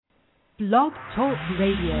Blog Talk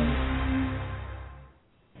Radio.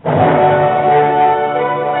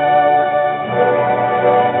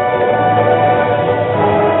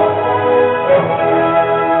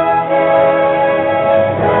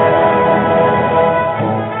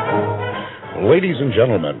 Ladies and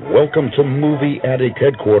gentlemen, welcome to Movie Addict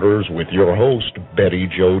Headquarters with your host, Betty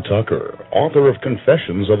Jo Tucker, author of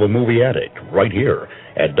Confessions of a Movie Addict, right here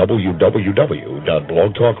at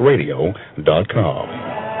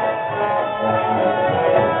www.blogtalkradio.com.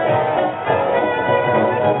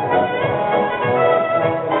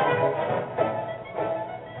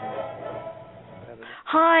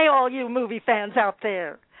 Hi, all you movie fans out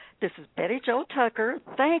there. This is Betty Jo Tucker,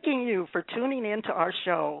 thanking you for tuning in to our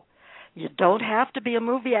show. You don't have to be a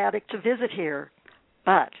movie addict to visit here,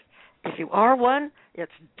 but if you are one,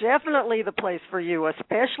 it's definitely the place for you,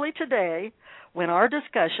 especially today when our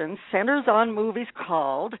discussion centers on movies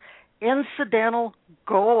called Incidental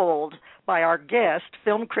Gold by our guest,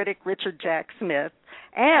 film critic Richard Jack Smith,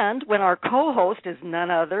 and when our co-host is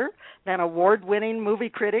none other than award-winning movie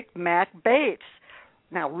critic MackBates.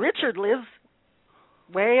 Now, Richard lives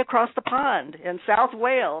way across the pond in South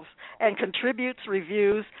Wales and contributes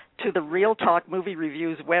reviews to the ReelTalk Movie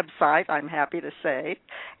Reviews website, I'm happy to say.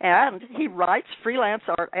 And he writes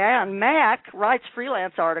Mac writes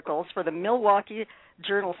freelance articles for the Milwaukee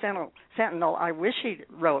Journal Sentinel. I wish he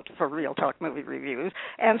wrote for ReelTalk Movie Reviews,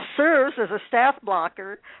 and serves as a staff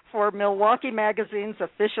blogger for Milwaukee Magazine's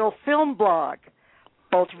official film blog.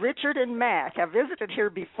 Both Richard and Mac have visited here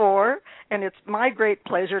before, and it's my great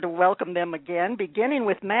pleasure to welcome them again, beginning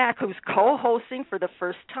with Mac, who's co-hosting for the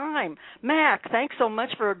first time. Mac, thanks so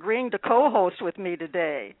much for agreeing to co-host with me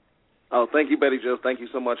today. Oh, thank you, Betty Jo. Thank you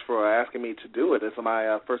so much for asking me to do it. It's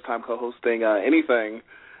my first time co-hosting anything,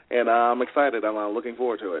 and I'm excited. I'm looking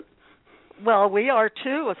forward to it. Well, we are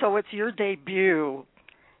too, so it's your debut.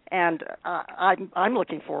 And I'm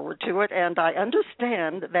looking forward to it, and I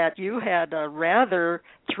understand that you had a rather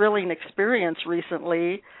thrilling experience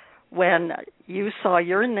recently when you saw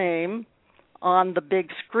your name on the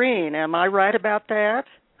big screen. Am I right about that?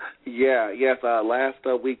 Yes. Last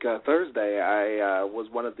week, Thursday, I was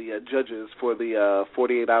one of the judges for the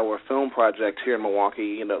 48-hour film project here in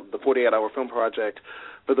Milwaukee. You know, the 48-hour film project,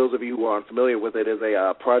 for those of you who aren't familiar with it, is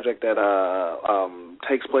a project that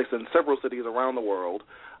takes place in several cities around the world,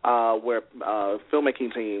 where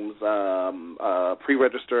filmmaking teams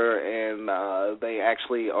pre-register, and they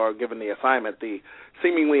actually are given the assignment, the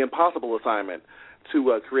seemingly impossible assignment,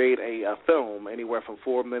 to create a film anywhere from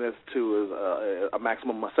 4 minutes to a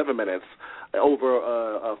maximum of 7 minutes over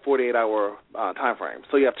a 48-hour time frame.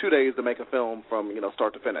 So you have 2 days to make a film from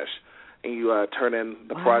start to finish. And you turn in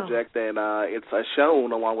the project, and it's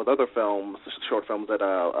shown along with other films, short films that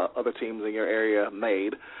other teams in your area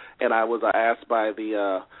made. And I was asked by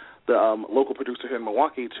the local producer here in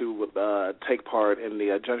Milwaukee to take part in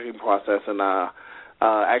the judging process. And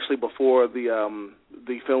actually, before the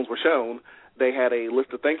films were shown, they had a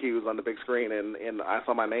list of thank yous on the big screen, and I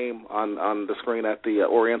saw my name on the screen at the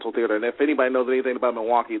Oriental Theater. And if anybody knows anything about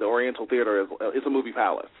Milwaukee, the Oriental Theater is a movie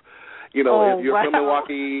palace. If you're from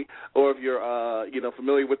Milwaukee, or if you're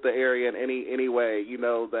familiar with the area in any way, you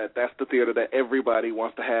know that's the theater that everybody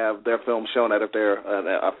wants to have their film shown at, if they're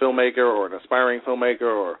a filmmaker or an aspiring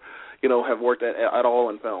filmmaker, or have worked at all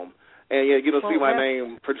in film. And see my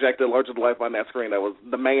name projected larger than life on that screen. That was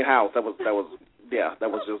the main house. That was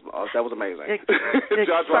amazing.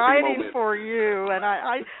 Exciting for you, and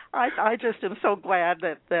I just am so glad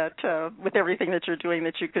that with everything that you're doing,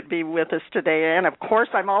 that you could be with us today. And of course,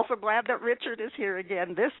 I'm also glad that Richard is here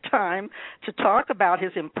again, this time to talk about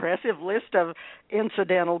his impressive list of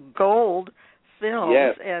Incidental Gold films.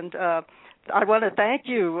 Yes. And I want to thank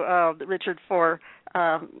you, Richard, for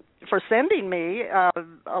sending me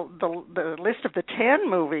the list of the 10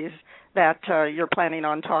 movies that you're planning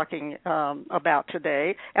on talking about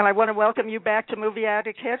today. And I want to welcome you back to Movie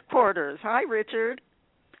Addict Headquarters. Hi, Richard.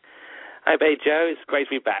 Hi, Betty Jo. It's great to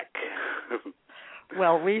be back.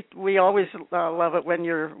 Well, we always love it when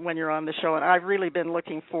you're on the show, and I've really been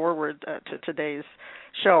looking forward to today's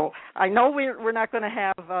show. I know we're not going to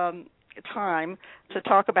have time to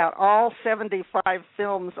talk about all 75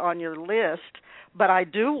 films on your list, but I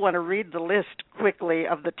do want to read the list quickly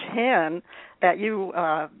of the 10 that you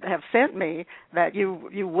have sent me that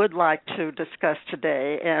you would like to discuss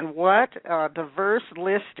today. And what a diverse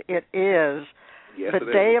list it is. Yes, The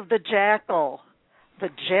Day of the Jackal, The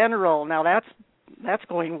General. Now that's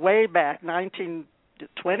going way back,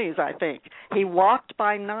 1920s, I think. He Walked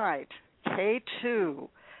by Night, K2,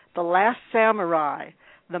 The Last Samurai,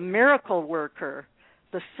 The Miracle Worker,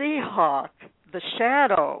 The Seahawk, The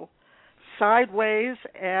Shadow, Sideways,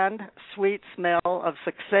 and Sweet Smell of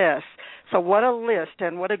Success. So what a list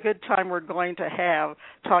and what a good time we're going to have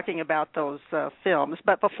talking about those films.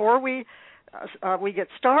 But before we get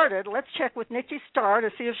started, let's check with Nikki Starr to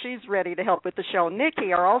see if she's ready to help with the show.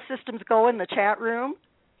 Nikki, are all systems go in the chat room?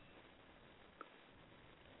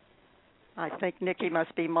 I think Nikki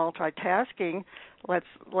must be multitasking. Let's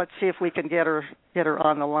see if we can get her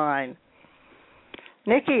on the line.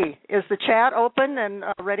 Nikki, is the chat open and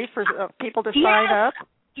ready for people to sign up?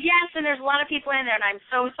 Yes, and there's a lot of people in there, and I'm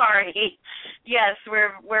so sorry. Yes,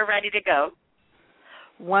 we're ready to go.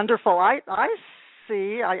 Wonderful. I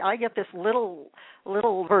see. I get this little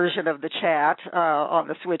version of the chat on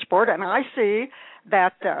the switchboard, and I see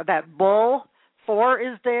that Bull 4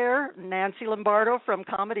 is there, Nancy Lombardo from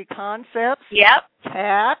Comedy Concepts. Yep.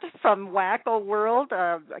 Kat from Wacko World.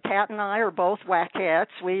 Kat and I are both Wackettes.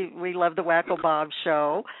 We love the Wacko Bob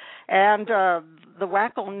show. And the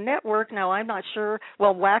Wacko Network, now I'm not sure.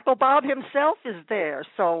 Well, Wacko Bob himself is there.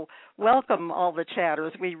 So welcome all the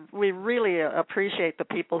chatters. We really appreciate the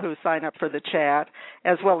people who sign up for the chat,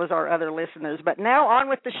 as well as our other listeners. But now on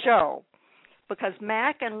with the show, because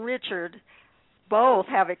Mac and Richard both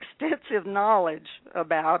have extensive knowledge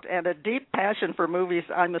about and a deep passion for movies.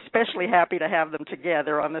 I'm especially happy to have them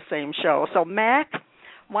together on the same show. So, Mac,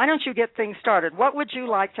 why don't you get things started? What would you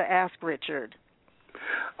like to ask Richard?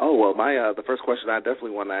 Oh, well, the first question I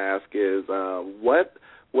definitely want to ask is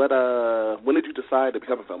when did you decide to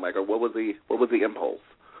become a filmmaker? What was the impulse?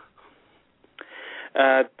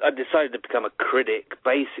 I decided to become a critic,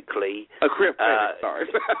 basically. A critic, sorry.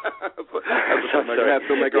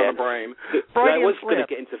 Filmmaker on the brain. I was going to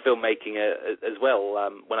get into filmmaking as well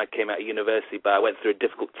when I came out of university, but I went through a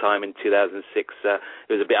difficult time in 2006. It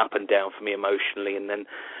was a bit up and down for me emotionally, and then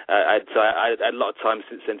I had a lot of time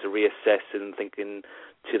since then to reassess, and think in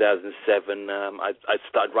 2007 I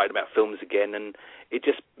started writing about films again, and it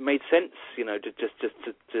just made sense,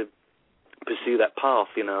 to pursue that path,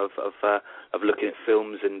 of looking at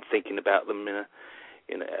films and thinking about them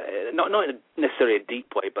not necessarily a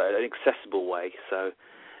deep way, but an accessible way. So,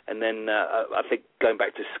 and then I think going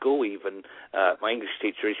back to school, even my English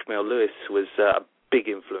teacher Ishmael Lewis was a big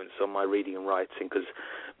influence on my reading and writing, because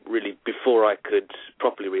really before I could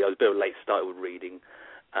properly read, I was a bit of a late starter with reading.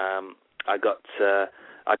 I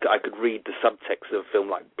could read the subtext of a film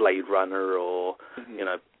like Blade Runner or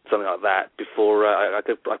something like that before I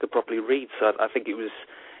could properly read. So I think it was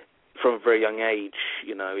from a very young age,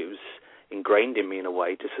 it was ingrained in me in a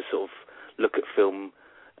way, just to sort of look at film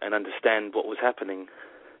and understand what was happening.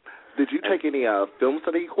 Did you take any film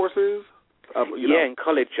study courses? In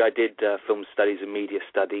college I did film studies and media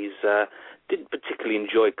studies. Didn't particularly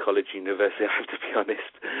enjoy college and university, I have to be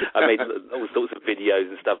honest. I made all sorts of videos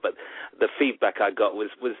and stuff, but the feedback I got was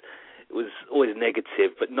always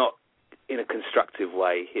negative, but not in a constructive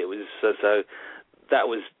way. It was so that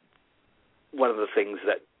was one of the things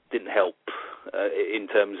that didn't help in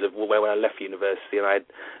terms of when I left university, and I had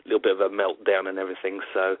a little bit of a meltdown and everything.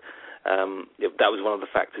 So that was one of the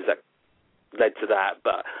factors that led to that.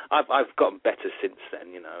 But I've gotten better since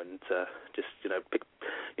then, and just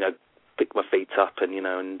picked my feet up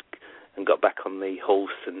and got back on the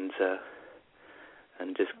horse and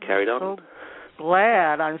just carried on.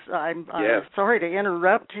 Glad. I'm sorry to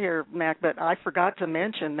interrupt here, Mac, but I forgot to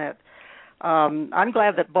mention that I'm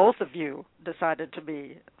glad that both of you decided to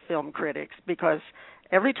be film critics, because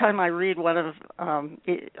every time I read one of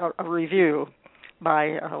a review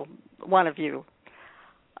by one of you,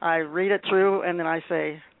 I read it through and then I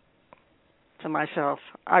say to myself,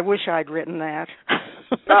 I wish I'd written that.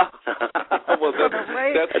 Well, that's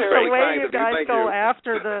very kind of you. Thank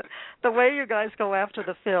you. The way you guys go after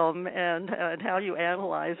the film and how you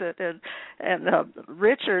analyze it, and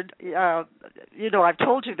Richard, I've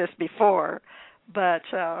told you this before, but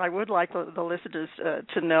I would like the listeners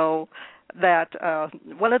to know that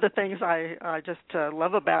one of the things I just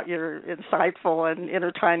love about your insightful and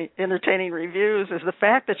entertaining reviews is the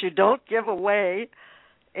fact that you don't give away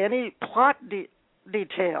any plot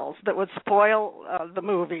details that would spoil the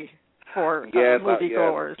movie for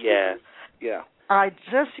moviegoers. Yeah. I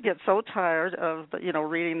just get so tired of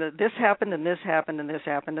reading that this happened and this happened and this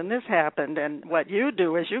happened and this happened, and what you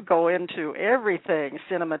do is you go into everything: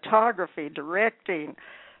 cinematography, directing,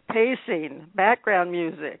 pacing, background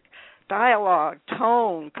music, dialogue,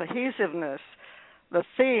 tone, cohesiveness, the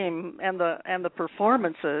theme, and the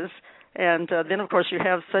performances. And then, of course, you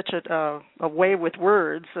have such a way with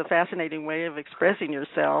words, a fascinating way of expressing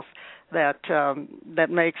yourself that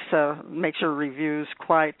makes your reviews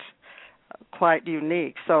quite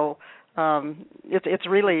unique. So it's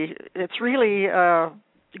really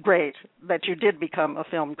great that you did become a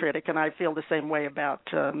film critic, and I feel the same way about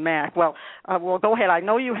Mac. Well, go ahead. I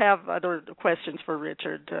know you have other questions for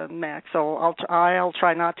Richard, Mac, so I'll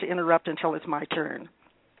try not to interrupt until it's my turn.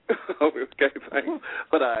 Okay, thanks.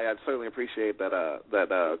 But I certainly appreciate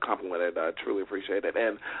that compliment. I truly appreciate it.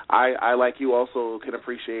 And I, like you, also can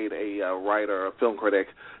appreciate a writer, a film critic,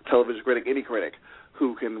 television critic, any critic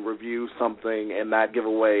who can review something and not give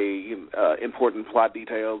away important plot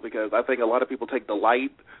details, because I think a lot of people take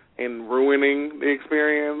delight in ruining the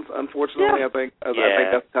experience. Unfortunately, yeah. I think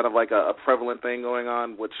that's kind of like a prevalent thing going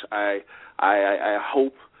on, which I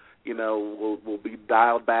hope will be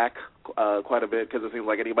dialed back quite a bit, because it seems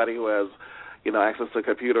like anybody who has access to a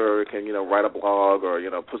computer can write a blog or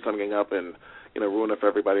put something up and ruin it for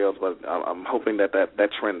everybody else. But I'm hoping that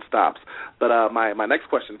trend stops. But my next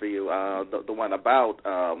question for you, the one about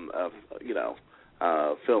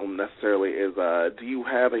film necessarily, is do you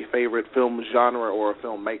have a favorite film genre or a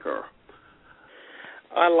filmmaker?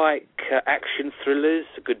 I like action thrillers,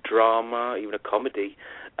 a good drama, even a comedy.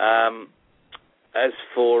 As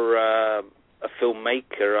for a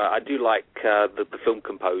filmmaker, I do like the film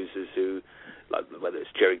composers who, like whether it's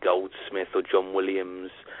Jerry Goldsmith or John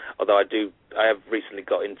Williams. Although I have recently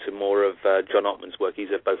got into more of John Ottman's work. He's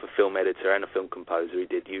both a film editor and a film composer. He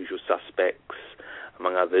did Usual Suspects,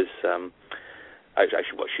 among others. I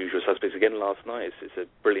actually watched Usual Suspects again last night. It's a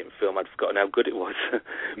brilliant film. I'd forgotten how good it was.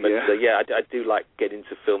 But I do like getting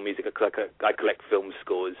into film music. I collect film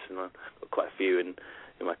scores, and I've got quite a few in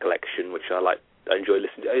my collection, which I enjoy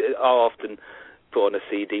listening to. I'll often put on a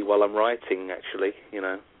CD while I'm writing, actually,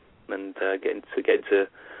 and get into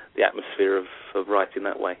the atmosphere of writing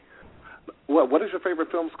that way. Well, what is your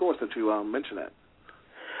favorite film score, since you mentioned it?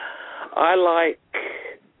 I like,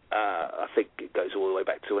 I think it goes all the way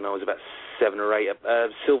back to when I was about 7 or 8,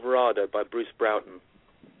 Silverado by Bruce Broughton.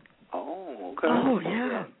 Oh, okay. Oh,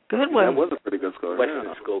 yeah. Good one. That was a pretty good score.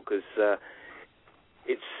 Western score, because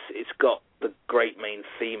it's got the great main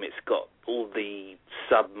theme. It's got all the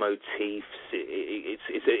sub motifs.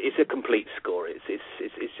 It's a complete score. It's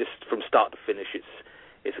just from start to finish.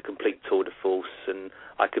 It's a complete tour de force, and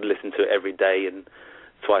I could listen to it every day and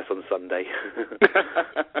twice on Sunday.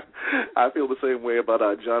 I feel the same way about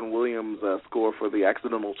John Williams' score for The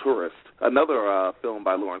Accidental Tourist, another film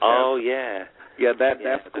by Lawrence. Oh, yeah. Yeah, that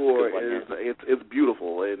score it's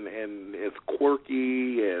beautiful, and it's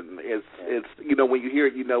quirky, and it's when you hear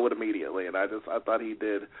it, you know it immediately. And I thought he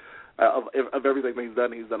did of everything he's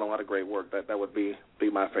done a lot of great work. That would be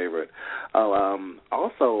my favorite.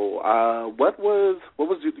 Also, what was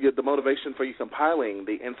the motivation for you compiling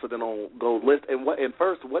the Incidental Gold list? And what do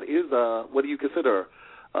you consider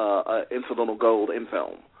Incidental Gold in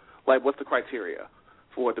film? Like, what's the criteria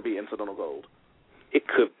for it to be Incidental Gold? It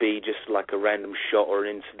could be just like a random shot or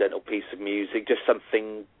an incidental piece of music, just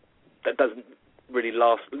something that doesn't really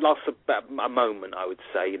last about a moment, I would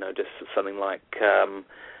say. Just something like,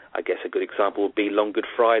 I guess a good example would be Long Good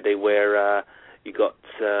Friday, where you got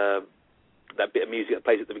that bit of music that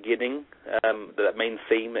plays at the beginning, that main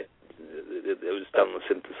theme. It was done on the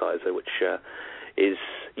synthesizer, which is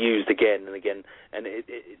used again and again, and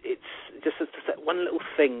it's just that one little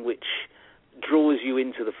thing which draws you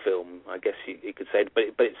into the film, I guess you could say, but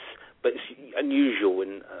it's unusual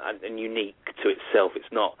and unique to itself.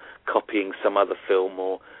 It's not copying some other film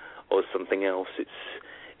or something else.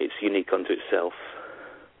 It's unique unto itself.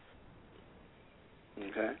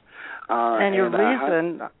 Okay. And your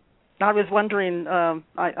reason, I was wondering,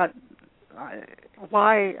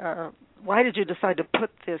 why did you decide to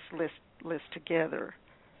put this list together,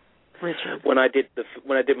 Richard? When I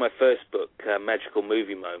did my first book, Magical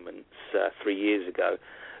Movie Moments, 3 years ago,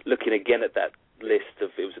 looking again at that list it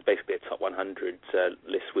was basically a top 100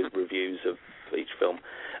 list with reviews of each film.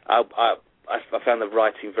 I found the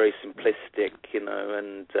writing very simplistic,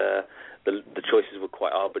 and the choices were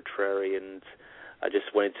quite arbitrary, and I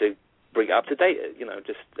just wanted to bring it up to date,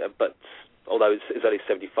 but although it's only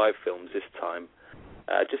 75 films this time,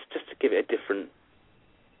 just to give it a different,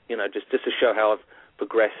 just to show how I've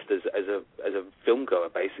progressed as a film goer,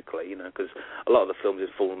 basically, because a lot of the films have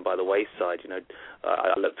fallen by the wayside.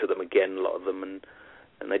 I looked at them again, a lot of them, and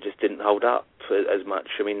they just didn't hold up as much.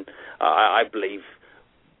 I mean, I believe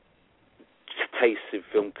taste in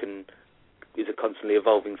film is a constantly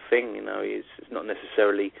evolving thing. It's not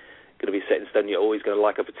necessarily going to be set in stone. You're always going to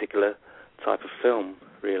like a particular type of film,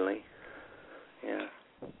 really. Yeah.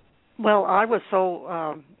 Well, I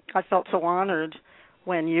felt so honored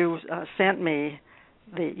when you sent me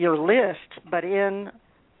your list, but in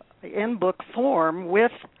book form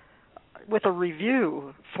with a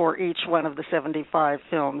review for each one of the 75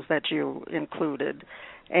 films that you included.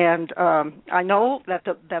 And I know that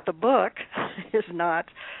the book is not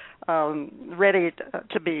ready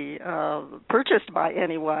to be purchased by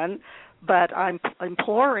anyone, but I'm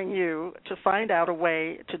imploring you to find out a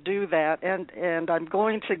way to do that, and I'm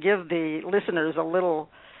going to give the listeners a little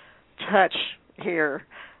touch here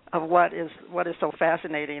of what is so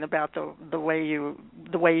fascinating about the way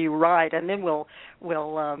you write, and then we'll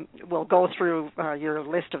go through your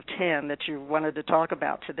list of 10 that you wanted to talk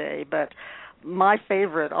about today. But my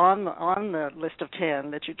favorite on the list of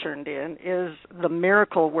 10 that you turned in is The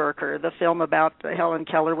Miracle Worker, the film about Helen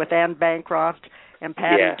Keller with Anne Bancroft and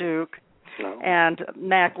Patty Duke. No. And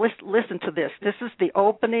Mac, listen to this. This is the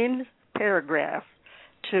opening paragraph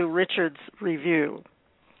to Richard's review.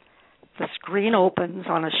 The screen opens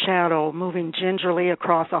on a shadow moving gingerly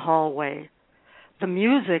across a hallway. The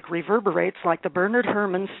music reverberates like the Bernard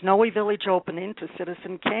Herrmann Snowy Village opening to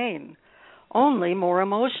Citizen Kane, only more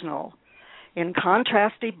emotional. In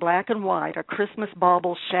contrasty black and white, a Christmas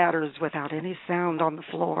bauble shatters without any sound on the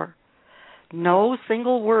floor. No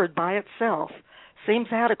single word by itself seems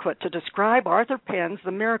adequate to describe Arthur Penn's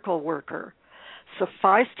The Miracle Worker.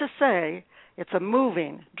 Suffice to say, it's a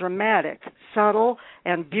moving, dramatic, subtle,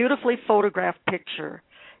 and beautifully photographed picture.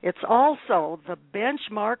 It's also the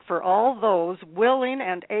benchmark for all those willing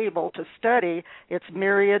and able to study its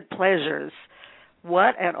myriad pleasures.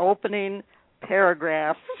 What an opening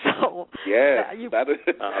paragraph. So yes, thank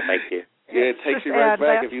you. Yeah, it takes you right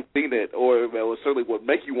back if you've seen it, or it certainly would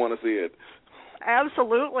make you want to see it.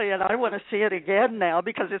 Absolutely, and I want to see it again now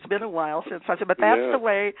because it's been a while since I saw it. But that's the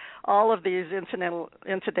way all of these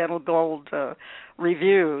Incidental Gold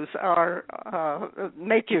reviews are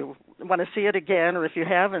make you want to see it again, or if you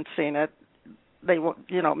haven't seen it, they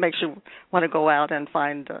makes you want to go out and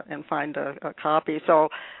find a copy. So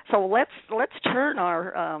let's turn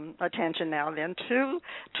our attention now then to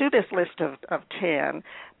this list of 10.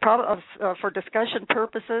 For discussion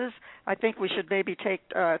purposes, I think we should maybe take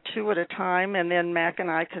 2 at a time, and then Mac and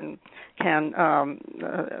I can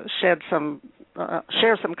share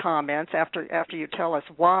some comments after you tell us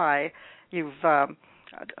why you've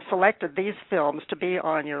selected these films to be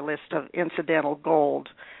on your list of Incidental Gold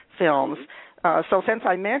films. So since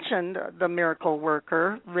I mentioned The Miracle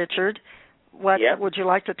Worker, Richard, what would you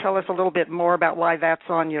like to tell us a little bit more about why that's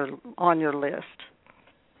on your list?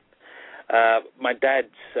 My dad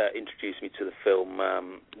introduced me to the film.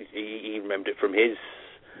 He remembered it from his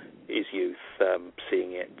youth,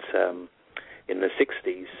 seeing it in the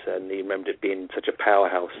 60s, and he remembered it being such a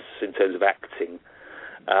powerhouse in terms of acting.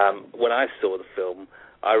 When I saw the film,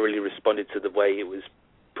 I really responded to the way it was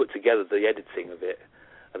put together, the editing of it.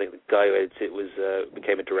 I think the guy who edited it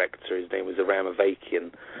became a director. His name was Aram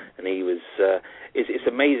Avakian, and he was. It's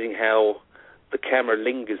amazing how the camera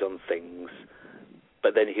lingers on things,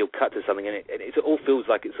 but then he'll cut to something, and it all feels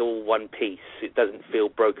like it's all one piece. It doesn't feel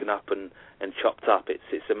broken up and chopped up. It's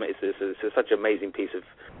such an amazing piece of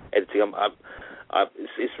editing.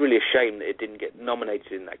 It's really a shame that it didn't get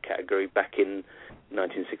nominated in that category back in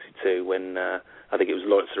 1962 when I think it was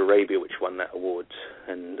Lawrence of Arabia which won that award,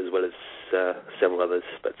 and as well as several others.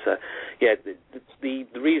 But the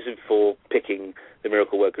reason for picking The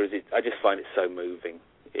Miracle Worker is I just find it so moving.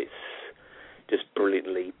 It's just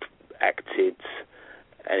brilliantly acted,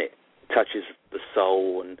 and it touches the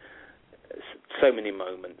soul, and so many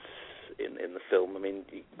moments in the film. I mean,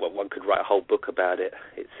 one could write a whole book about it.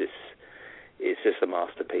 It's just a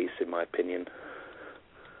masterpiece, in my opinion.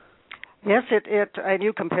 Yes, and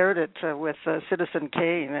you compared it with Citizen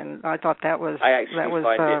Kane, and I thought that was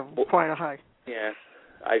quite a high. Yeah,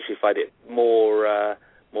 I actually find it more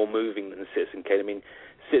moving than Citizen Kane. I mean,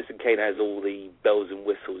 Citizen Kane has all the bells and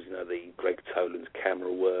whistles, the Greg Toland's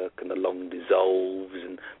camera work and the long dissolves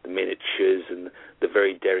and the miniatures and the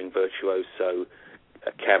very daring virtuoso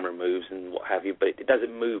camera moves and what have you, but it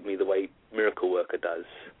doesn't move me the way Miracle Worker does.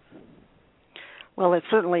 Well, it's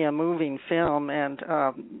certainly a moving film, and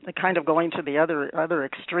kind of going to the other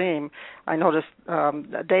extreme, I noticed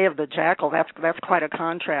Day of the Jackal. That's quite a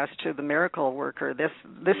contrast to The Miracle Worker. This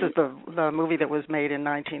is the movie that was made in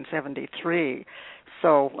 1973.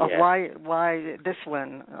 So why this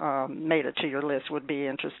one made it to your list would be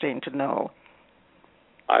interesting to know.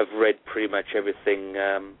 I've read pretty much everything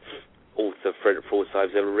author Frederick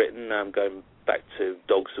Forsyth's ever written. I'm going back to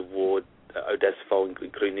Dogs of War, Odessa Fole,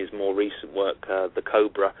 including his more recent work, The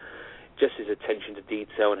Cobra. Just his attention to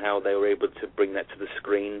detail and how they were able to bring that to the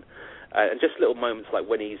screen. And just little moments like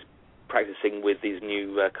when he's practicing with his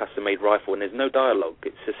new custom-made rifle and there's no dialogue.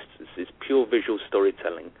 It's pure visual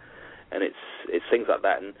storytelling. And it's things like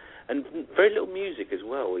that. And very little music as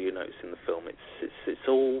well, you notice in the film. It's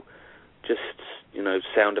all just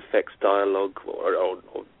sound effects, dialogue, or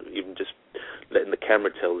even just letting the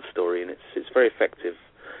camera tell the story, and it's very effective.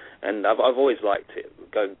 And I've always liked it,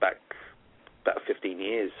 going back about 15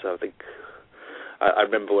 years. So I think I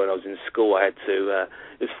remember when I was in school, I had to.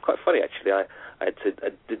 It was quite funny actually.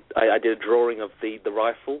 I did a drawing of the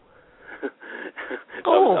rifle.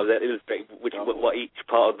 Oh. I was illustrating what each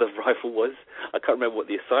part of the rifle was. I can't remember what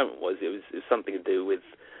the assignment was. It was something to do with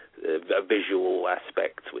a visual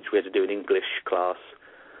aspect, which we had to do in English class.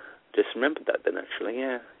 Just remembered that then, actually.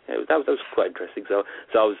 Yeah, that was quite interesting. So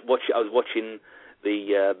I was watching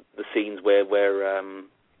the scenes where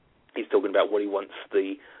he's talking about what he wants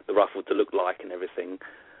the rifle to look like and everything,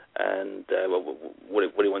 and what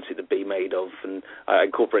he wants it to be made of, and I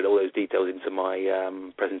incorporated all those details into my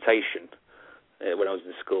presentation when I was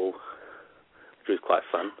in school, which was quite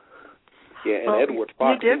fun. Yeah, and Edward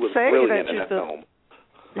Fox was brilliant in that film.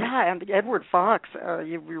 Yeah, and Edward Fox,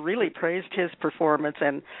 you really praised his performance,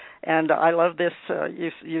 and I love this.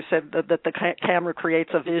 You said that the camera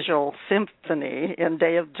creates a visual symphony in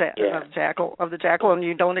Day of the Jackal, and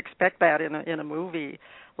you don't expect that in a movie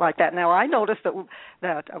like that. Now, I noticed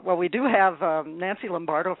that we do have Nancy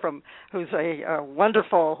Lombardo who's a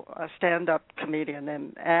wonderful stand-up comedian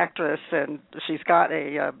and actress, and she's got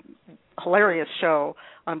a hilarious show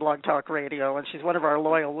on Blog Talk Radio, and she's one of our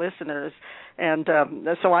loyal listeners. And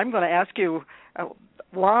so I'm going to ask you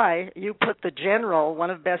why you put The General, one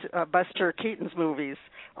of Buster Keaton's movies,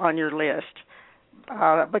 on your list,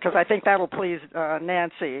 because I think that'll please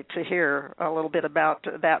Nancy to hear a little bit about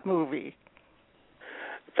that movie.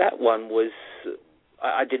 That one was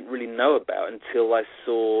I didn't really know about until I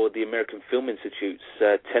saw the American Film Institute's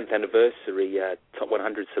 10th anniversary Top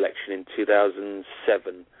 100 selection in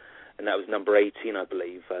 2007, and that was number 18, I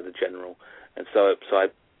believe, The General. And so I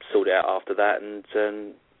sought it out after that and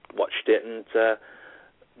watched it and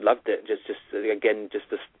loved it.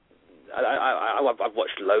 I've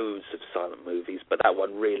watched loads of silent movies, but that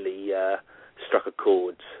one really struck a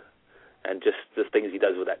chord. And just the things he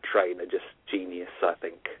does with that train are just genius, I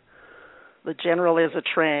think. The General is a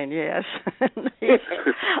train, yes.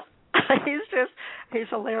 He's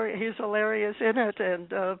hilarious. He's hilarious in it,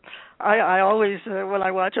 and I always, when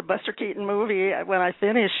I watch a Buster Keaton movie, when I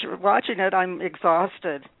finish watching it, I'm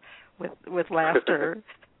exhausted with laughter.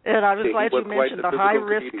 And I was glad you mentioned the high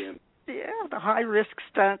risk. Comedian. Yeah, the high risk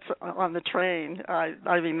stunts on the train.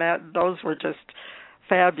 I mean those were just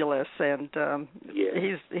fabulous, and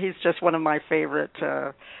he's just one of my favorite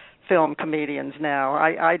film comedians now.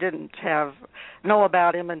 I didn't know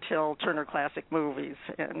about him until Turner Classic Movies,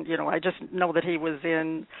 and I just know that he was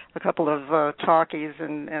in a couple of talkies,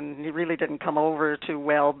 and he really didn't come over too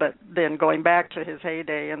well. But then going back to his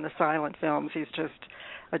heyday in the silent films, he's just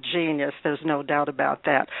a genius. There's no doubt about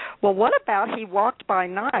that. Well, what about He Walked by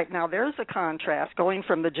Night? Now, there's a contrast going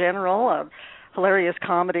from The General, hilarious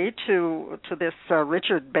comedy, to this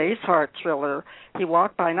Richard Basehart thriller, He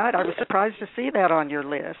Walked by Night. I was surprised to see that on your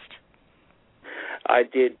list. I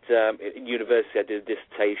did, in university, I did a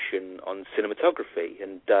dissertation on cinematography,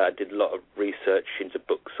 and I did a lot of research into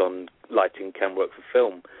books on lighting camera work for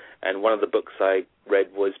film. And one of the books I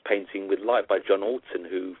read was Painting with Light by John Alton,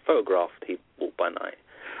 who photographed He Walked by Night.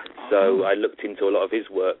 So I looked into a lot of his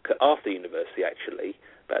work after university, actually.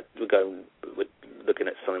 But we're looking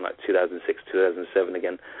at something like 2006, 2007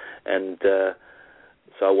 again. And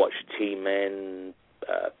so I watched T-Men,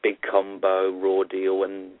 Big Combo, Raw Deal,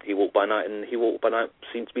 and He Walked by Night. And He Walked by Night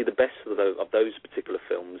seemed to be the best of those particular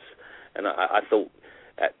films. And I thought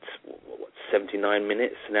at 79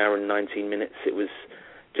 minutes, an hour and 19 minutes, it was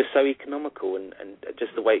just so economical, and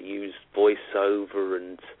just the way it used voiceover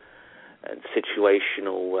and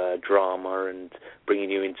situational drama, and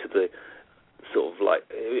bringing you into the sort of like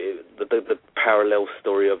the parallel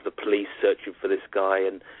story of the police searching for this guy,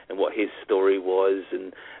 and what his story was,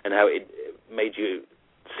 and how it made you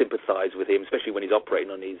sympathise with him, especially when he's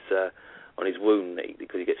operating on his wound,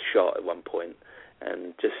 because he gets shot at one point,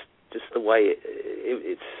 and just the way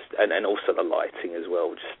it's and also the lighting as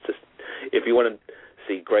well. Just if you want to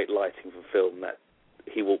see great lighting for film, that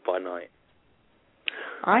He Walked by Night.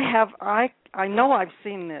 I know I've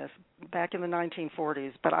seen this back in the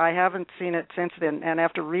 1940s, but I haven't seen it since then. And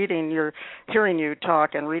after hearing you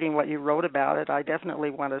talk and reading what you wrote about it, I definitely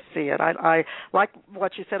want to see it. I like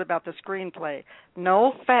what you said about the screenplay.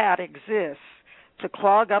 No fat exists to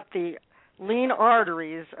clog up the lean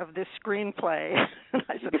arteries of this screenplay.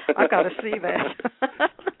 I said, I've got to see that.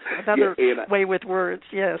 Another way with words,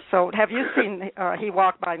 yes. So have you seen He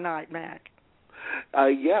Walked by Night, Mac?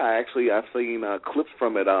 I've seen clips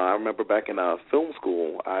from it. I remember back in film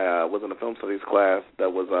school, I was in a film studies class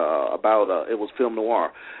that was about it was film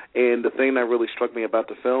noir, and the thing that really struck me about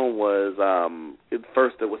the film was at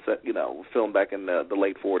first it was set, filmed back in the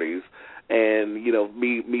late 40s, and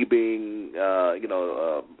me being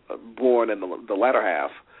born in the latter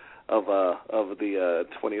half of the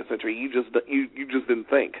 20th century, you just didn't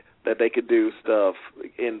think that they could do stuff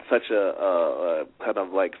in such a kind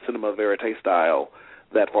of like cinema verite style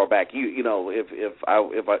that far back. If I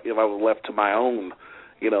was left to my own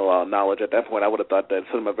knowledge at that point, I would have thought that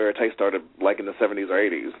cinema verite started like in the 70s or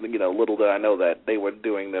 80s. Little did I know that they were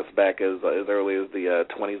doing this back as early as the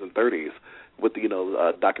 20s and 30s with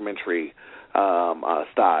the documentary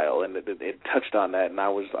style, and it touched on that, and I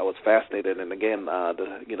was fascinated. And again,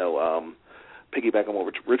 piggyback on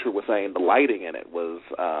what Richard was saying, the lighting in it was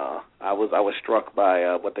I was struck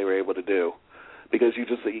by what they were able to do, because you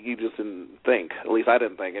just didn't think, at least I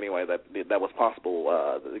didn't think anyway, that was possible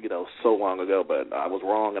so long ago. But I was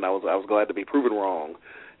wrong, and I was glad to be proven wrong,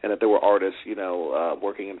 and that there were artists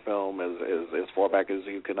working in film as far back as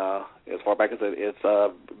you can as far back as it's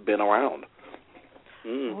been around.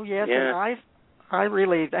 Oh yes, yeah. and I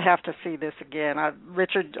really have to see this again.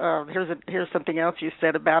 Richard, here's something else you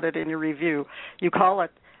said about it in your review. You call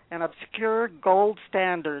it an obscure gold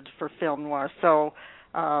standard for film noir. So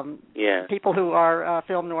people who are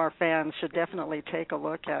film noir fans should definitely take a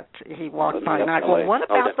look at He Walked by Night. Well, what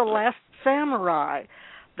about The Last Samurai?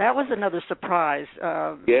 That was another surprise.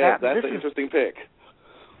 That's an interesting pick.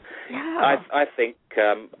 Yeah. I think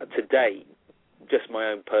today, just my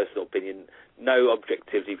own personal opinion, no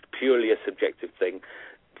objectivity, purely a subjective thing.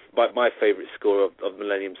 My favourite score of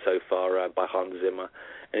Millennium so far by Hans Zimmer.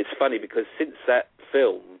 And it's funny because since that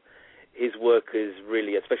film, his work is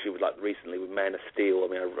really, especially with recently with Man of Steel,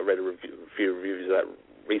 I read a few reviews of that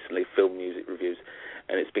recently, film music reviews,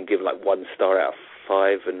 and it's been given 1 star out of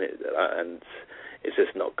 5, and it's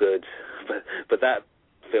just not good. But that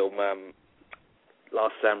film,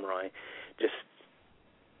 Last Samurai, just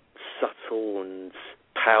subtle and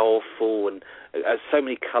powerful, and has so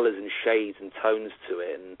many colours and shades and tones to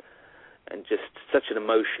it, and just such an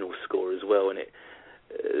emotional score as well. And it,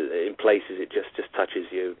 in places, it just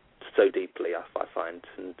touches you so deeply, I find.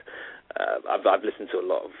 And I've listened to a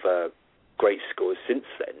lot of great scores since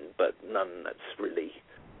then, but none that's really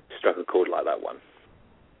struck a chord like that one.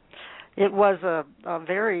 It was a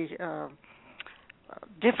very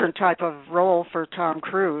different type of role for Tom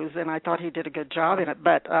Cruise, and I thought he did a good job in it.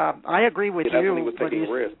 But I agree with you. He was taking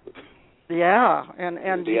risks. Yeah, and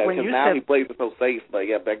when you now said he plays it so safe, but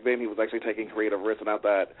back then he was actually taking creative risks, and I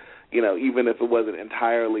thought, even if it wasn't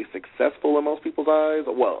entirely successful in most people's eyes,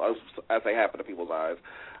 well, as they happen to people's eyes,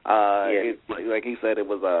 like he said, it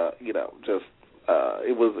was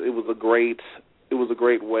it was a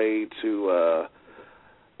great way to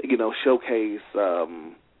showcase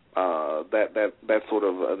that sort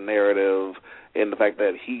of a narrative, and the fact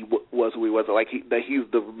that he was who he was, that he's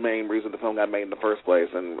the main reason the film got made in the first place,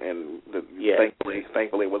 and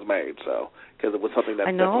thankfully it was made, so, because it was something that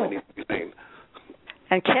definitely needs to be seen.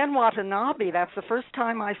 And Ken Watanabe, that's the first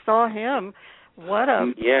time I saw him. What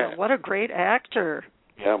a great actor.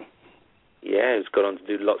 Yeah. Yeah, he's gone on to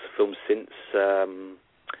do lots of films since.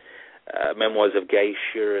 Memoirs of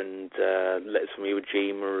Geisha and Letters from Iwo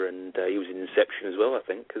Jima, and he was in Inception as well, I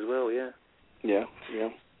think, as well, yeah. Yeah.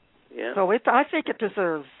 So I think it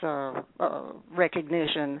deserves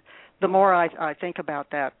recognition. The more I think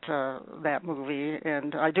about that movie,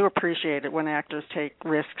 and I do appreciate it when actors take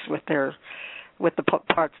risks with the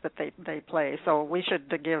parts that they play. So we should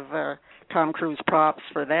give Tom Cruise props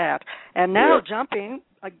for that. And now jumping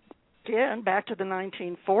again back to the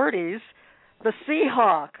 1940s, The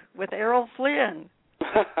Seahawk with Errol Flynn.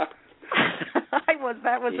 That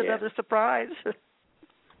was another surprise.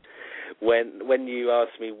 When you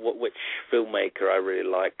asked me which filmmaker I really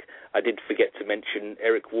like, I did forget to mention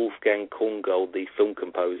Eric Wolfgang Korngold, the film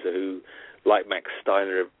composer who, like Max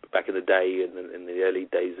Steiner back in the day, in the early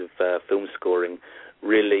days of film scoring,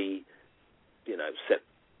 really, set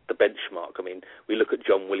the benchmark. I mean, we look at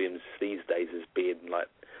John Williams these days as being like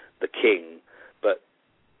the king, but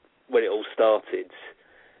when it all started,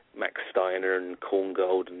 Max Steiner and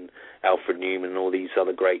Korngold and Alfred Newman and all these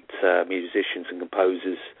other great musicians and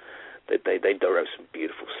composers, they wrote some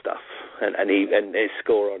beautiful stuff. And his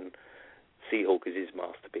score on Seahawk is his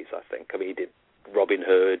masterpiece, I think. I mean, he did Robin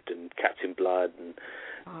Hood and Captain Blood and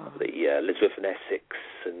the Elizabeth and Essex,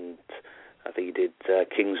 and I think he did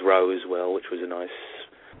King's Row as well, which was a nice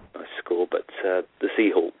score. But the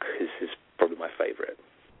Seahawk is probably my favourite.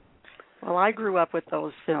 Well, I grew up with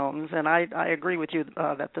those films, and I agree with you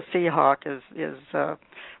that The Seahawk is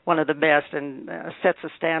one of the best and sets a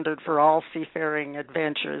standard for all seafaring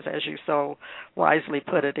adventures, as you so wisely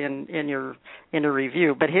put it in your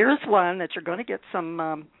review. But here's one that you're going to get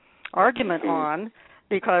some argument on,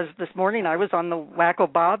 because this morning I was on the Wacko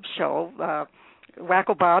Bob show.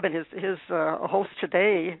 Wacko Bob and his host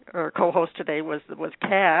today, or co-host today, was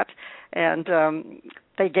Kat, and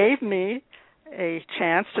they gave me a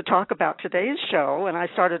chance to talk about today's show, and I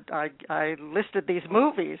listed these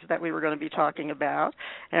movies that we were going to be talking about,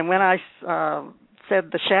 and when I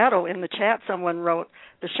said The Shadow in the chat, someone wrote,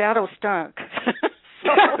 "The Shadow stunk." I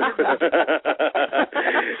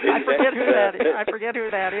forget who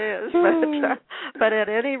that is, but at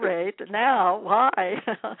any rate, now, why?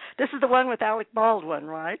 This is the one with Alec Baldwin,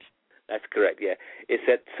 right? That's correct, yeah. It's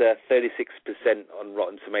at 36% on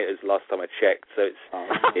Rotten Tomatoes last time I checked, so it's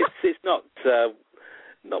not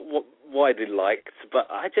widely liked, but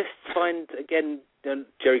I just find, again,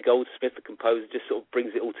 Jerry Goldsmith, the composer, just sort of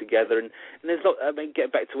brings it all together, and there's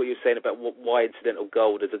getting back to what you were saying about why Incidental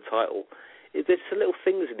Gold as a title, there's some little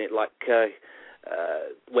things in it, like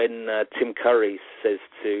when Tim Curry says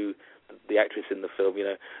to the actress in the film,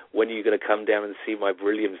 when are you going to come down and see my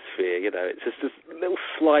Brillium Sphere? It's just this little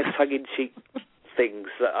sly, tongue-in-cheek things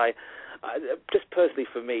that I just personally,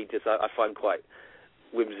 for me, I find quite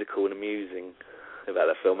whimsical and amusing about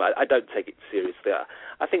that film. I don't take it seriously.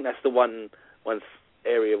 I think that's the one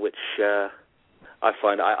area which I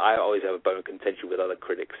find I always have a bone of contention with other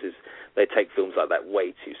critics, is they take films like that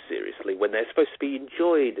way too seriously when they're supposed to be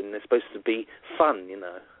enjoyed and they're supposed to be fun,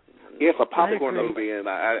 Yeah, it's a popcorn movie, and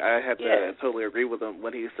I had to totally agree with him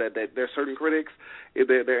when he said that there are certain critics,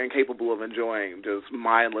 they're incapable of enjoying just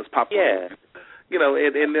mindless popcorn movies.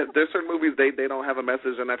 And there's certain movies, they don't have a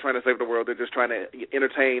message, they're not trying to save the world, they're just trying to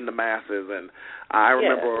entertain the masses. And I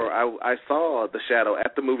remember I saw The Shadow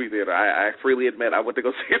at the movie theater. I freely admit I went to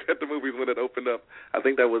go see it at the movies when it opened up. I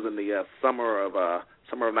think that was in the summer of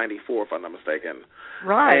 '94, if I'm not mistaken.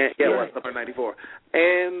 Right. And, it was summer '94.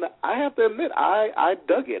 And I have to admit, I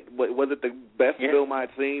dug it. Was it the best film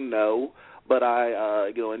I'd seen? No. But I,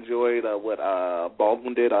 enjoyed what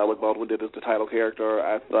Baldwin did. What Baldwin did as the title character.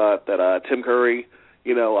 I thought that Tim Curry,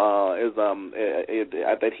 is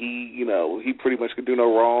that he pretty much could do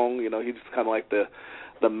no wrong. He's kind of like the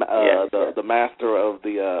master of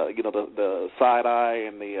the side eye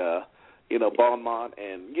and the bon mot.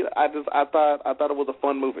 And I thought it was a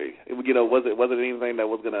fun movie. Was it anything that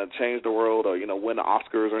was going to change the world or win the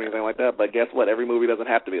Oscars or anything like that? But guess what? Every movie doesn't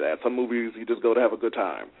have to be that. Some movies you just go to have a good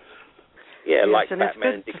time. Yeah, like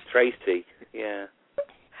Batman and Dick Tracy. Yeah.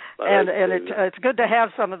 And it's good to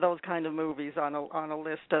have some of those kind of movies on a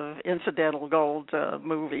list of Incidental Gold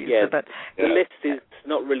movies. Yeah, the list is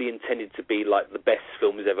not really intended to be like the best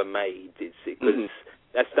films ever made. It's because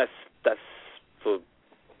that's for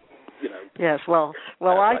Yes, well,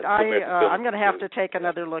 I'm going to have to take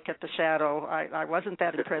another look at The Shadow. I wasn't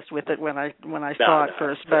that impressed with it when I saw it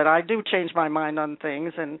first, but I do change my mind on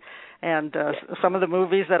things, and some of the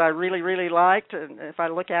movies that I really, really liked, and if I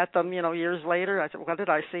look at them, years later, I said, what did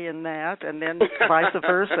I see in that? And then vice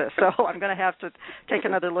versa. So I'm going to have to take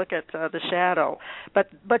another look at The Shadow. But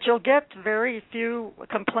you'll get very few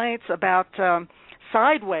complaints about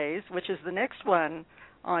Sideways, which is the next one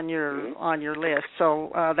on your list,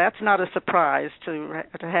 so that's not a surprise to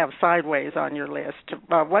have Sideways on your list.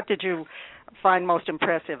 What did you find most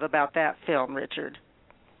impressive about that film, Richard?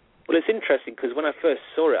 Well, it's interesting because when I first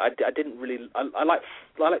saw it, I didn't really. I liked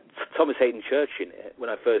Thomas Hayden Church in it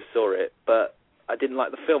when I first saw it, but I didn't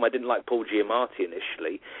like the film. I didn't like Paul Giamatti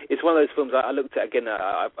initially. It's one of those films I looked at again.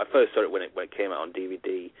 I first saw it when it came out on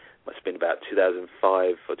DVD. Must have been about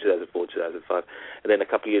 2005 or 2004, 2005. And then a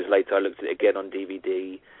couple of years later, I looked at it again on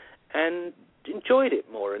DVD and enjoyed it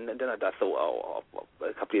more. And then I thought,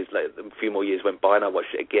 a couple of years later, a few more years went by, and I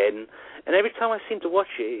watched it again. And every time I seem to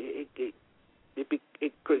watch it,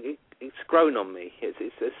 it's grown on me.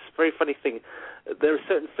 It's a very funny thing. There are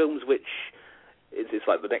certain films which it's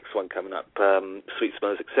like the next one coming up, Sweet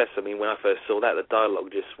Smell of Success. I mean, when I first saw that, the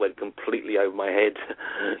dialogue just went completely over my head.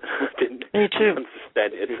 I didn't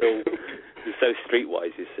understand it at all. It was so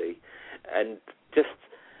streetwise, you see. And just,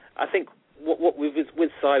 I think, what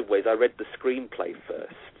with Sideways, I read the screenplay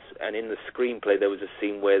first. And in the screenplay, there was a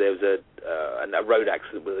scene where there was a road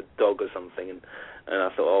accident with a dog or something. And I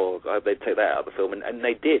thought, I hope they'd take that out of the film. And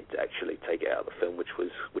they did actually take it out of the film, which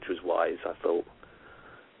was wise, I thought.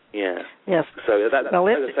 Yeah. Yes. So that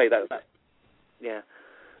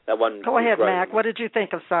one. Go ahead, Mac. What did you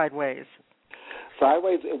think of Sideways?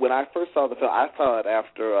 Sideways, when I first saw the film, I saw it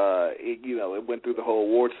after, it went through the whole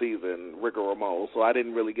award season rigmarole, so I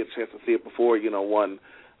didn't really get a chance to see it before, won,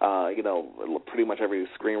 pretty much every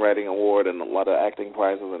screenwriting award and a lot of acting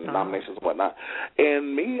prizes and nominations and whatnot.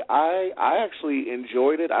 And me, I actually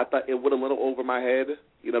enjoyed it. I thought it went a little over my head,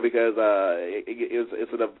 because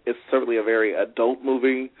it's certainly a very adult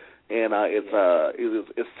movie. And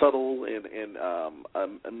it's subtle in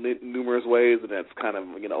numerous ways, and it's kind of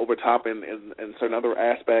overtop in certain other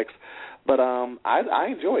aspects. But I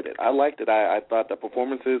enjoyed it. I liked it. I thought the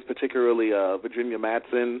performances, particularly Virginia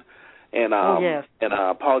Madsen and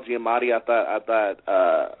Paul Giamatti,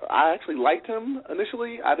 I actually liked him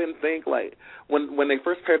initially. I didn't think when they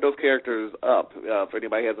first paired those characters up. For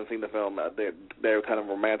anybody who hasn't seen the film, they're kind of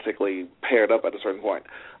romantically paired up at a certain point.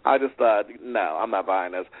 I just thought, no, I'm not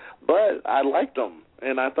buying this. But I liked them,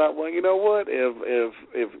 and I thought, well, you know what? If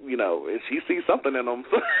she sees something in them,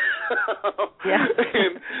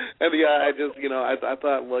 I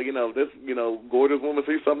thought, well, this gorgeous woman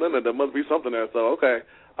sees something, and there must be something there. So okay,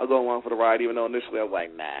 I'll go along for the ride, even though initially I was like,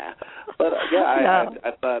 nah. But I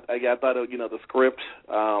thought the script,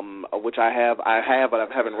 which I have, but I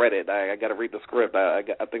haven't read it. I got to read the script. I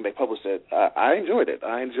think they published it. I enjoyed it.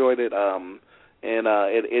 And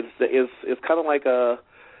it's kind of like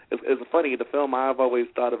it's funny. The film, I've always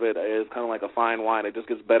thought of it as kind of like a fine wine. It just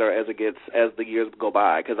gets better as the years go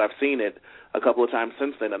by, because I've seen it a couple of times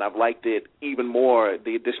since then, and I've liked it even more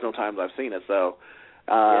the additional times I've seen it. So.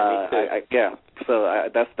 That's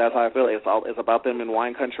how I feel. It's about them in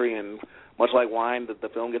wine country, and much like wine, the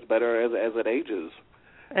film gets better as it ages.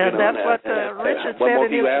 And that's what Richard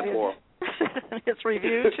said in his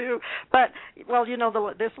review too. But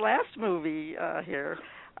this last movie here.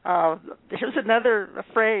 Here's another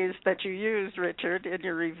phrase that you used, Richard, in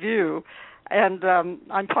your review. And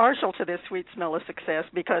I'm partial to this Sweet Smell of Success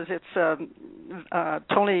because it's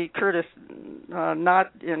Tony Curtis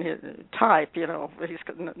not in his type, he's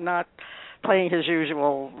not playing his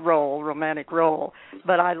usual romantic role.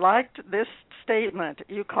 But I liked this statement.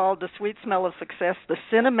 You called The Sweet Smell of Success the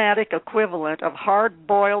cinematic equivalent of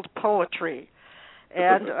hard-boiled poetry.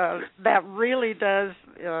 And that really does,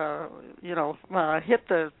 hit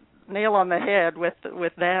the nail on the head with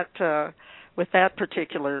that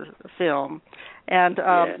particular film. And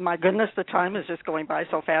my goodness, the time is just going by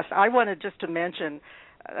so fast. I wanted just to mention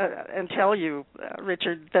and tell you,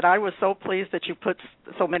 Richard, that I was so pleased that you put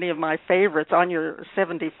so many of my favorites on your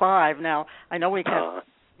 75. Now, I know we can't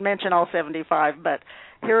mention all 75, but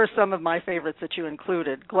here are some of my favorites that you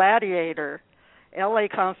included. Gladiator, L.A.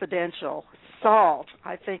 Confidential, Salt.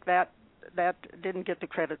 I think that didn't get the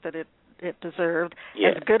credit that it deserved. Yeah.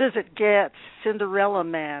 As Good as It Gets, Cinderella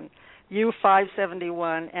Man,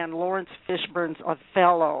 U-571, and Lawrence Fishburne's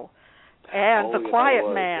Othello, and The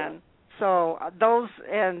Quiet Man. Yeah. So those,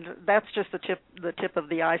 and that's just the tip of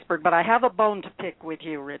the iceberg. But I have a bone to pick with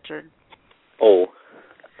you, Richard. Oh.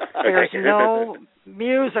 There's no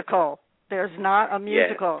musical. There's not a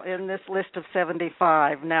musical in this list of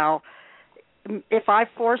 75. Now, if I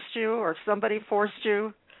forced you or if somebody forced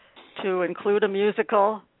you to include a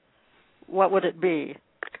musical, what would it be?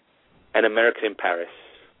 An American in Paris.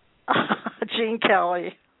 Gene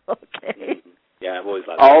Kelly. Okay. Yeah, I've always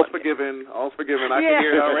liked All's forgiven. All's forgiven. I can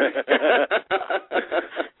hear it already.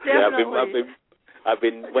 Definitely. I've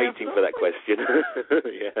been waiting for that question.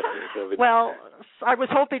 Well, I was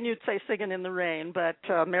hoping you'd say Singing in the Rain, but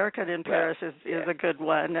American in Paris is a good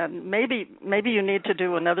one. And maybe you need to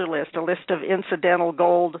do another list, a list of Incidental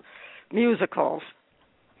Gold musicals.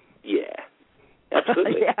 Yeah,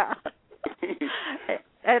 absolutely. Yeah.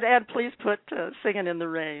 And please put Singing in the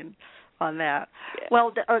Rain on that. Yeah.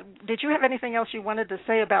 Well, did you have anything else you wanted to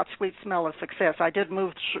say about Sweet Smell of Success? I did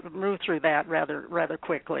move through that rather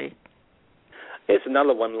quickly. It's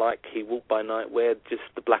another one like He Walked by Night, where just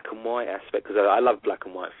the black and white aspect, because I love black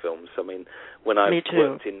and white films. I mean, when I've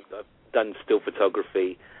done still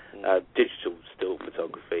photography, digital still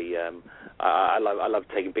photography, I love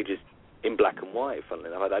taking pictures in black and white. Funnily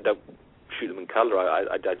enough, I don't shoot them in colour. I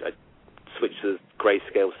switch to the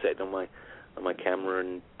grayscale setting on my camera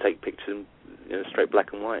and take pictures in straight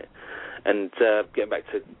black and white. And getting back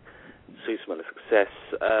to Sweet Smell of Success,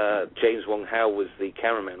 James Wong Howe was the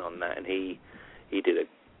cameraman on that, and he did a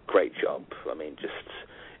great job. I mean, just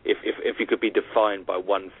if you could be defined by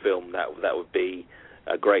one film, that would be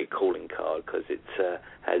a great calling card, because it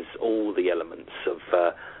has all the elements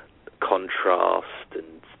of contrast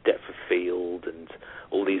and depth of field and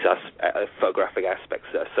all these photographic aspects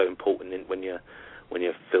that are so important when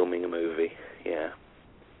you're filming a movie.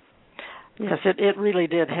 Yes, it really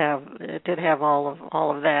did have all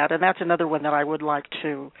of that, and that's another one that I would like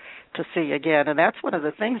to see again. And that's one of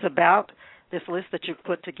the things about this list that you've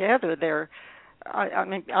put together. There, I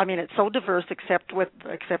mean, it's so diverse, except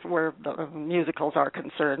where the musicals are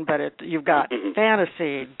concerned. But you've got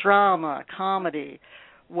fantasy, drama, comedy,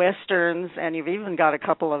 westerns, and you've even got a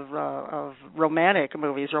couple of romantic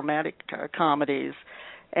movies, romantic comedies,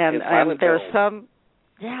 and there's some.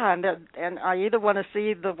 Yeah, and I either want to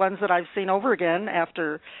see the ones that I've seen over again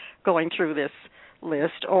after going through this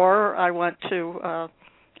list, or I want to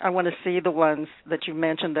see the ones that you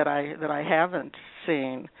mentioned that I haven't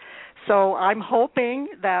seen. So I'm hoping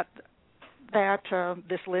that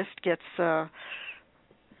this list gets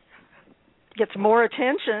more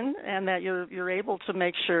attention, and that you're able to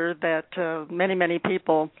make sure that many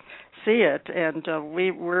people see it, and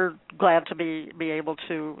we're glad to be able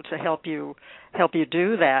to help you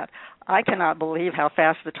do that. I cannot believe how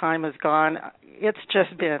fast the time has gone. It's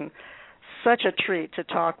just been such a treat to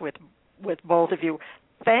talk with both of you.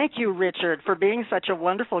 Thank you, Richard, for being such a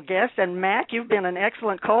wonderful guest, and Mac, you've been an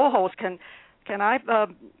excellent co-host. Can I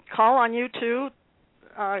call on you too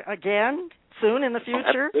again soon in the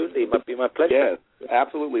future? Absolutely, it might be my pleasure. Yes,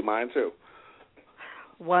 absolutely, mine too.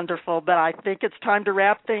 Wonderful, but I think it's time to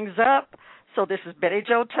wrap things up. So this is Betty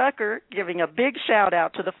Jo Tucker giving a big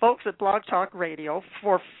shout-out to the folks at Blog Talk Radio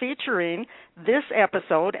for featuring this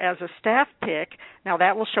episode as a staff pick. Now,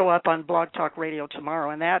 that will show up on Blog Talk Radio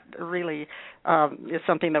tomorrow, and that really is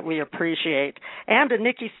something that we appreciate. And to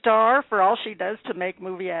Nikki Starr for all she does to make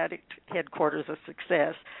Movie Addict Headquarters a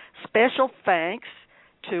success. Special thanks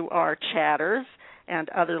to our chatters and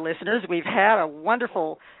other listeners. We've had a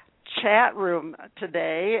wonderful chat room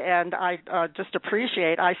today, and I just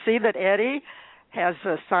appreciate. I see that Eddie has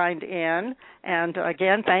signed in, and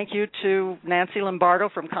again, thank you to Nancy Lombardo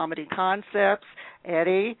from Comedy Concepts,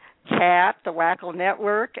 Eddie, Kat, the Wacko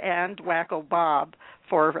Network, and Wacko Bob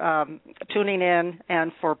for tuning in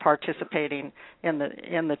and for participating in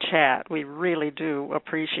the chat. We really do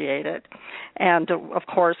appreciate it, and of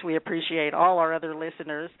course, we appreciate all our other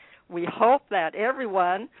listeners. We hope that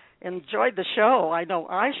everyone enjoyed the show. I know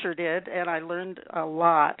I sure did, and I learned a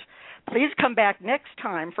lot. Please come back next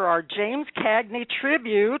time for our James Cagney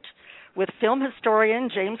tribute with film historian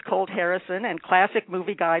James Colt Harrison and Classic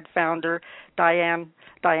Movie Guide founder Diana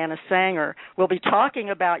Sanger. We'll be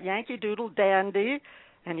talking about Yankee Doodle Dandy,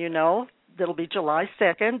 and you know it'll be July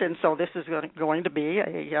 2nd, and so this is going to be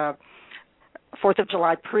a 4th of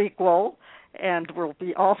July prequel. And we'll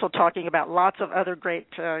be also talking about lots of other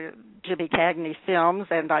great Jimmy Cagney films,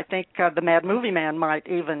 and I think the Mad Movie Man might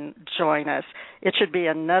even join us. It should be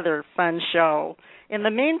another fun show. In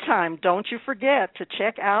the meantime, don't you forget to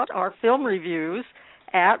check out our film reviews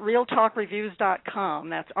at ReelTalkReviews.com.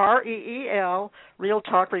 That's REEL,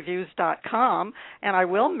 ReelTalkReviews.com. And I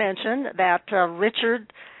will mention that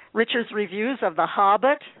Richard's reviews of The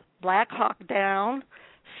Hobbit, Black Hawk Down,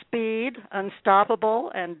 Speed,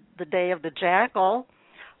 Unstoppable, and The Day of the Jackal,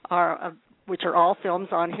 which are all films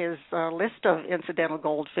on his list of Incidental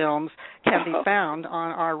Gold films, can be found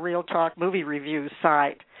on our Real Talk Movie Reviews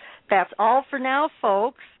site. That's all for now,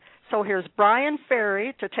 folks. So here's Brian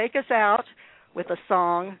Ferry to take us out with a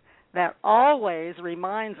song that always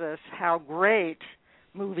reminds us how great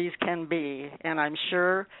movies can be, and I'm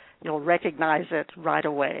sure you'll recognize it right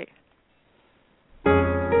away.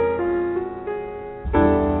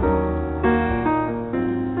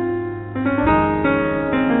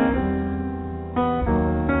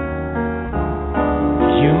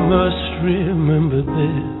 Remember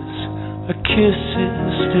this, a kiss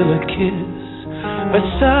is still a kiss, a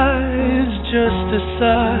sigh is just a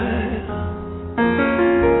sigh.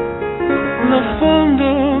 The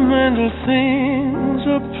fundamental things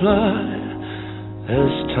apply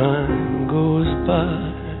as time goes by.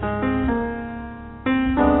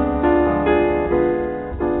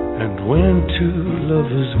 And when two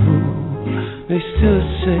lovers woo, they still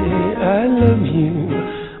say I love you.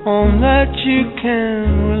 On that you can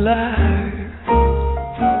rely.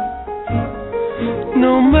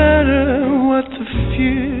 No matter what the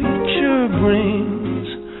future brings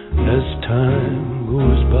as time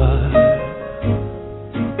goes by.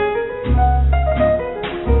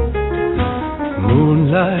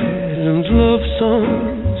 Moonlight and love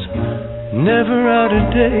songs, never out of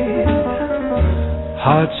date.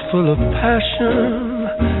 Hearts full of passion,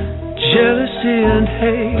 jealousy and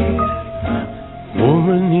hate.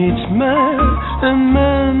 Woman needs man, and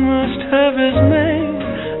man must have his mate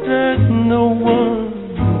that no one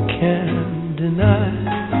can deny.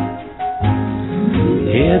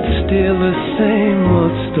 It's still the same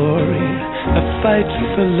old story, a fight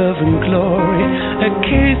for love and glory, a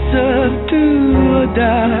case of do or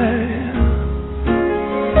die.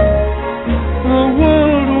 The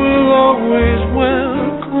world will always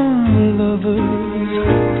welcome lovers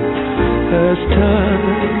as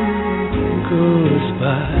time goes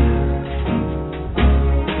by.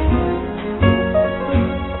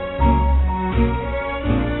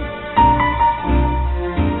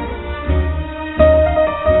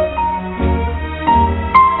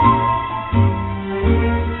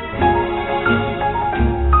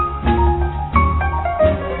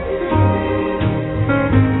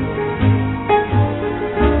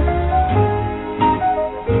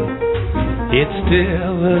 It's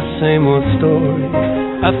still the same old story,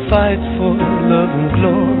 a fight for love and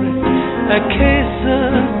glory, a case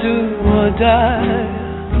of do or die.